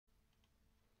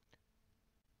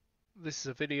This is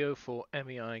a video for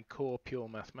MEI Core Pure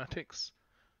Mathematics,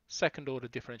 second order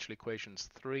differential equations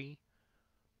 3,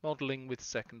 modeling with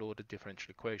second order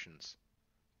differential equations,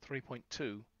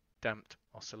 3.2 damped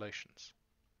oscillations.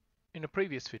 In a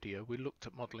previous video we looked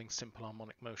at modeling simple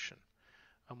harmonic motion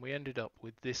and we ended up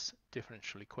with this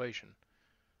differential equation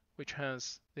which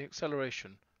has the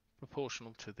acceleration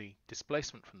proportional to the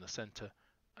displacement from the center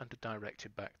and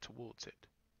directed back towards it.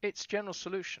 Its general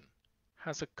solution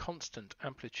has a constant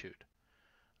amplitude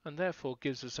and therefore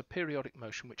gives us a periodic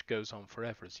motion which goes on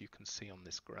forever, as you can see on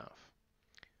this graph.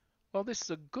 While this is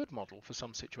a good model for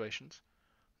some situations,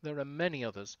 there are many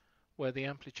others where the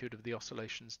amplitude of the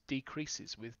oscillations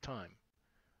decreases with time.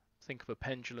 Think of a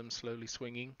pendulum slowly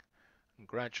swinging and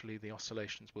gradually the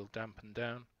oscillations will dampen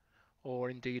down,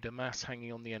 or indeed a mass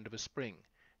hanging on the end of a spring.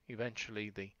 Eventually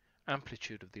the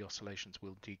amplitude of the oscillations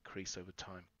will decrease over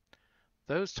time.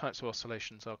 Those types of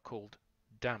oscillations are called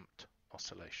damped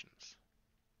oscillations.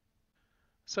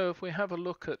 So if we have a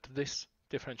look at this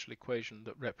differential equation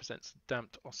that represents a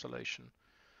damped oscillation,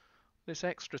 this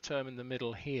extra term in the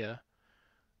middle here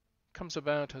comes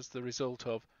about as the result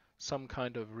of some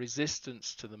kind of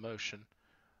resistance to the motion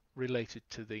related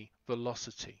to the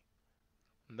velocity,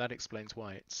 and that explains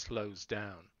why it slows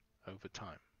down over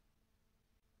time.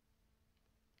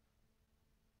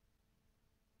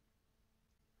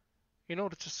 In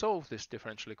order to solve this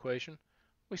differential equation,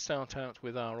 we start out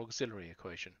with our auxiliary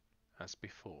equation as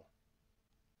before.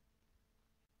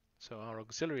 So our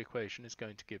auxiliary equation is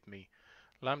going to give me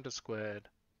lambda squared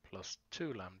plus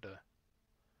 2 lambda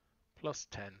plus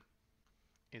 10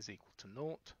 is equal to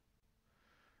 0.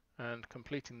 And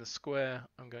completing the square,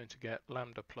 I'm going to get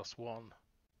lambda plus 1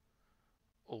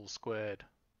 all squared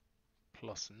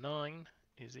plus 9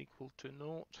 is equal to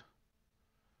 0.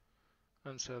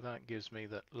 And so that gives me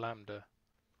that lambda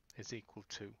is equal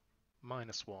to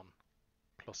minus 1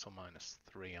 plus or minus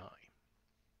 3i.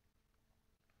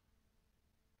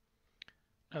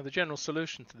 Now the general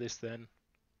solution to this then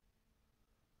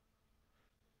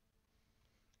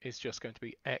is just going to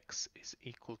be x is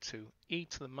equal to e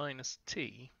to the minus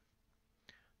t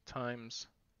times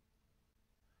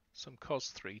some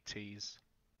cos 3t's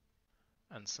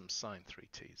and some sine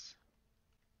 3t's.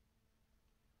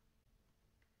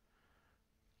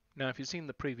 Now if you've seen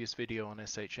the previous video on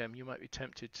SHM, you might be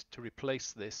tempted to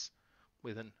replace this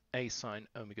with an a sine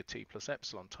omega t plus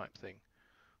epsilon type thing.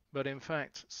 But in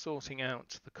fact, sorting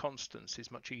out the constants is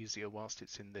much easier whilst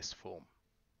it's in this form.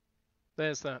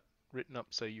 There's that written up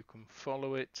so you can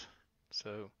follow it.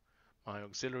 So my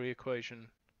auxiliary equation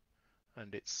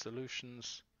and its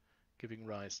solutions giving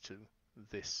rise to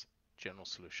this general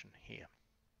solution here.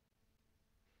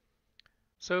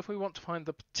 So if we want to find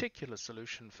the particular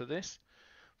solution for this,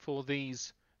 for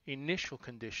these initial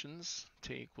conditions,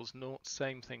 t equals 0,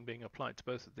 same thing being applied to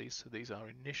both of these, so these are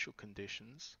initial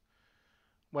conditions,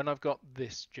 when I've got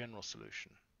this general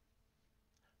solution.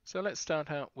 So let's start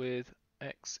out with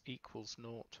x equals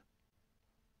 0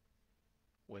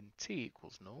 when t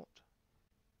equals 0.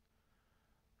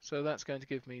 So that's going to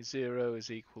give me 0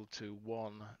 is equal to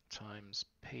 1 times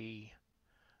p,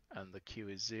 and the q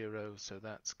is 0, so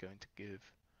that's going to give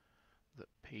that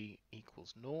p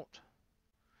equals 0.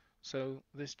 So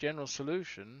this general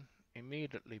solution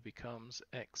immediately becomes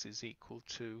x is equal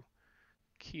to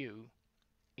q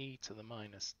e to the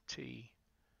minus t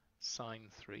sine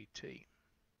 3t.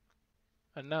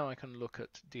 And now I can look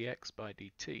at dx by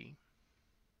dt,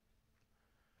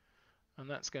 and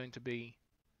that's going to be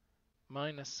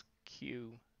minus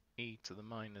q e to the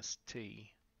minus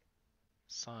t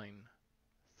sine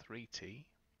 3t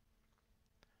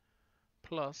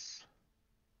plus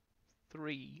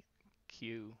 3q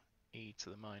e to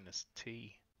the minus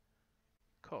t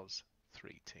cos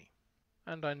 3t.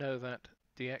 And I know that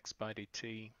dx by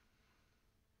dt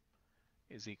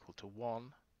is equal to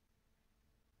 1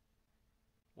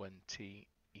 when t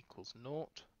equals 0.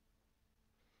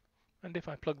 And if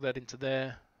I plug that into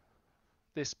there,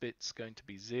 this bit's going to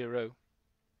be 0,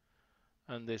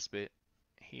 and this bit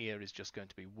here is just going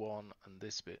to be 1, and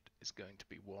this bit is going to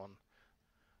be 1.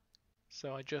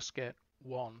 So I just get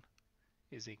 1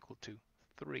 is equal to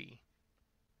 3q,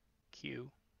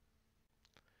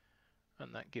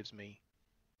 and that gives me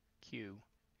q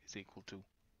is equal to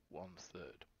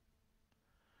 1/3.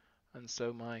 And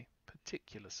so my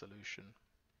particular solution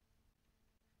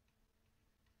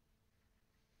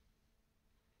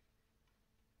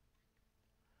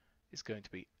is going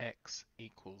to be x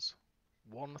equals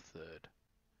 1/3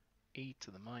 e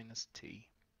to the minus t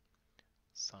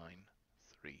sine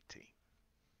 3t.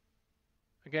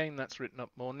 Again, that's written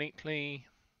up more neatly.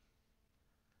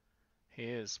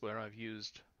 Here's where I've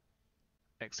used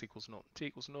x equals 0 and t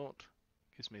equals 0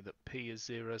 gives me that p is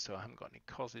 0, so I haven't got any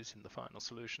causes in the final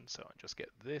solution, so I just get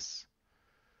this.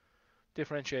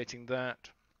 Differentiating that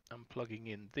and plugging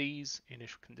in these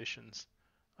initial conditions,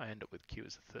 I end up with q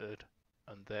as a third,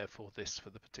 and therefore this for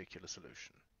the particular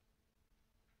solution.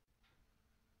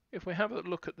 If we have a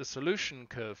look at the solution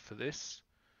curve for this,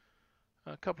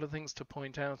 a couple of things to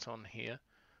point out on here.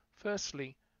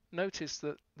 Firstly, notice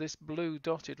that this blue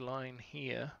dotted line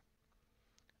here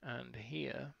and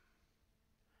here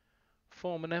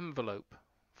form an envelope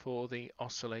for the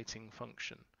oscillating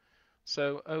function.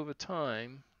 So over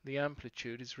time, the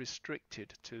amplitude is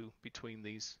restricted to between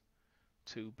these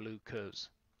two blue curves.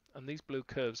 And these blue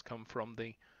curves come from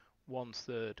the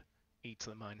 1/3 e to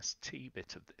the minus t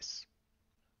bit of this.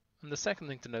 And the second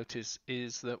thing to notice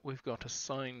is that we've got a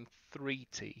sine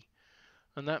 3t,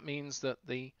 and that means that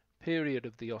the period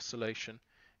of the oscillation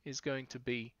is going to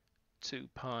be 2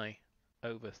 pi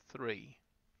over 3.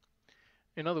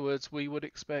 In other words, we would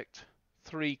expect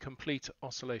 3 complete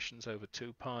oscillations over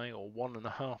 2 pi, or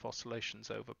 1.5 oscillations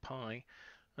over pi,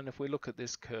 and if we look at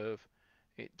this curve,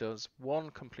 it does 1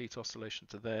 complete oscillation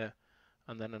to there,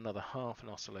 and then another half an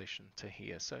oscillation to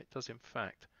here. So it does in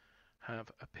fact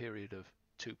have a period of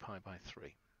 2 pi by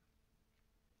 3.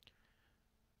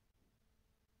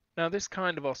 Now this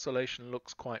kind of oscillation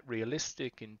looks quite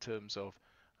realistic in terms of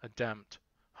a damped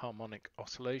harmonic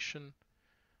oscillation,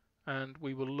 and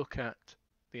we will look at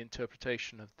the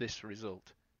interpretation of this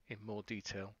result in more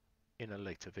detail in a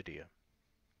later video.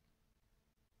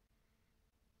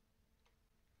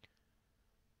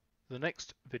 The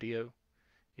next video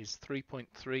is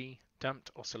 3.3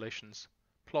 Damped Oscillations,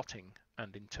 Plotting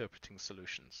and Interpreting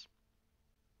Solutions.